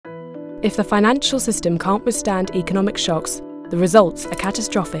If the financial system can't withstand economic shocks, the results are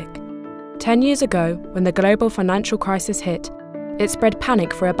catastrophic. 10 years ago, when the global financial crisis hit, it spread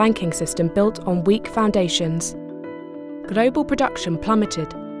panic for a banking system built on weak foundations. Global production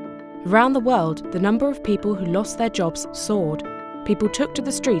plummeted. Around the world, the number of people who lost their jobs soared. People took to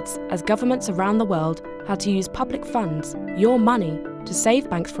the streets as governments around the world had to use public funds, your money, to save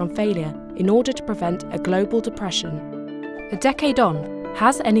banks from failure in order to prevent a global depression. A decade on,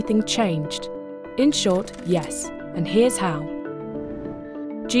 has anything changed? In short, yes, and here's how.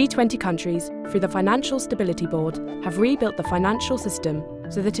 G20 countries, through the Financial Stability Board, have rebuilt the financial system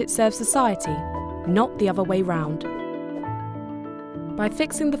so that it serves society, not the other way round. By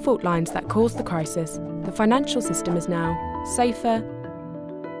fixing the fault lines that caused the crisis, the financial system is now safer,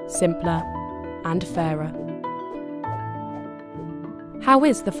 simpler, and fairer. How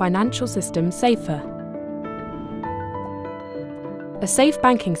is the financial system safer? A safe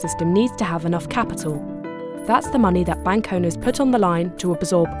banking system needs to have enough capital. That's the money that bank owners put on the line to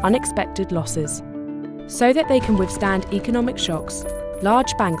absorb unexpected losses. So that they can withstand economic shocks,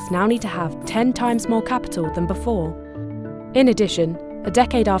 large banks now need to have 10 times more capital than before. In addition, a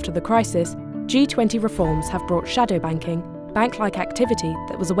decade after the crisis, G20 reforms have brought shadow banking, bank-like activity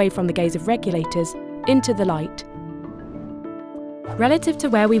that was away from the gaze of regulators, into the light. Relative to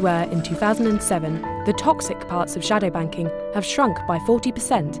where we were in 2007, the toxic parts of shadow banking have shrunk by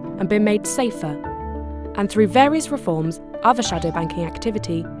 40% and been made safer. And through various reforms, other shadow banking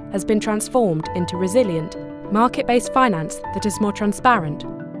activity has been transformed into resilient, market-based finance that is more transparent,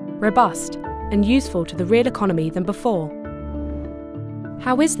 robust, and useful to the real economy than before.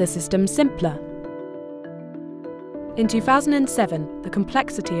 How is the system simpler? In 2007, the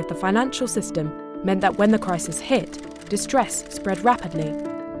complexity of the financial system meant that when the crisis hit, distress spread rapidly.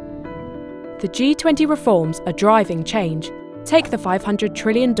 The G20 reforms are driving change. Take the $500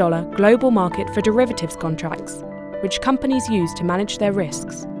 trillion global market for derivatives contracts, which companies use to manage their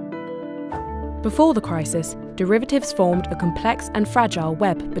risks. Before the crisis, derivatives formed a complex and fragile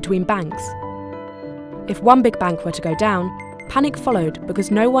web between banks. If one big bank were to go down, panic followed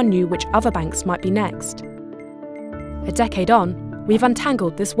because no one knew which other banks might be next. A decade on, we've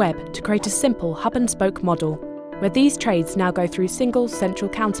untangled this web to create a simple hub-and-spoke model, where these trades now go through single central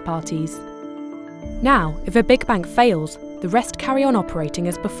counterparties. Now, if a big bank fails, the rest carry on operating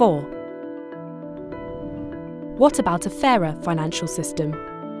as before. What about a fairer financial system?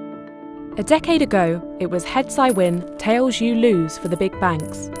 A decade ago, it was heads I win, tails you lose for the big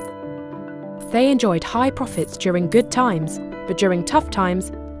banks. They enjoyed high profits during good times, but during tough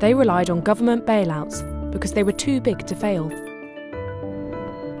times, they relied on government bailouts because they were too big to fail.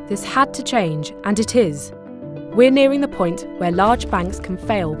 This had to change, and it is. We're nearing the point where large banks can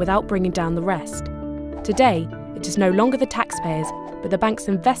fail without bringing down the rest. Today, it is no longer the taxpayers, but the bank's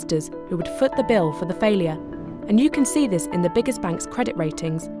investors who would foot the bill for the failure. And you can see this in the biggest banks' credit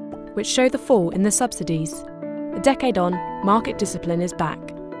ratings, which show the fall in the subsidies. A decade on, market discipline is back.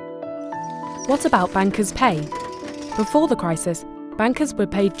 What about bankers' pay? Before the crisis, bankers were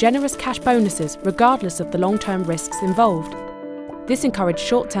paid generous cash bonuses regardless of the long-term risks involved. This encouraged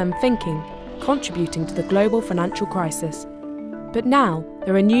short-term thinking, contributing to the global financial crisis. But now,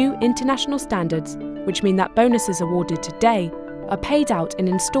 there are new international standards which mean that bonuses awarded today are paid out in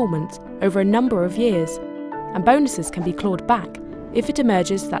instalments over a number of years, and bonuses can be clawed back if it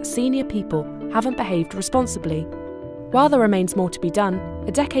emerges that senior people haven't behaved responsibly. While there remains more to be done,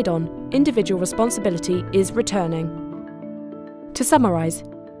 a decade on, individual responsibility is returning. To summarise,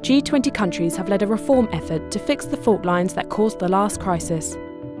 G20 countries have led a reform effort to fix the fault lines that caused the last crisis.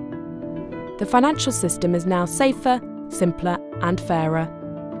 The financial system is now safer, simpler, and fairer.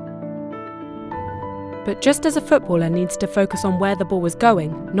 But just as a footballer needs to focus on where the ball was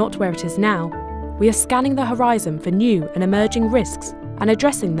going, not where it is now, we are scanning the horizon for new and emerging risks and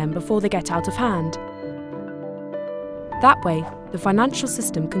addressing them before they get out of hand. That way, the financial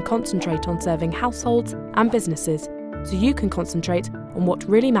system can concentrate on serving households and businesses, so you can concentrate on what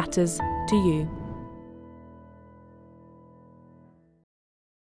really matters to you.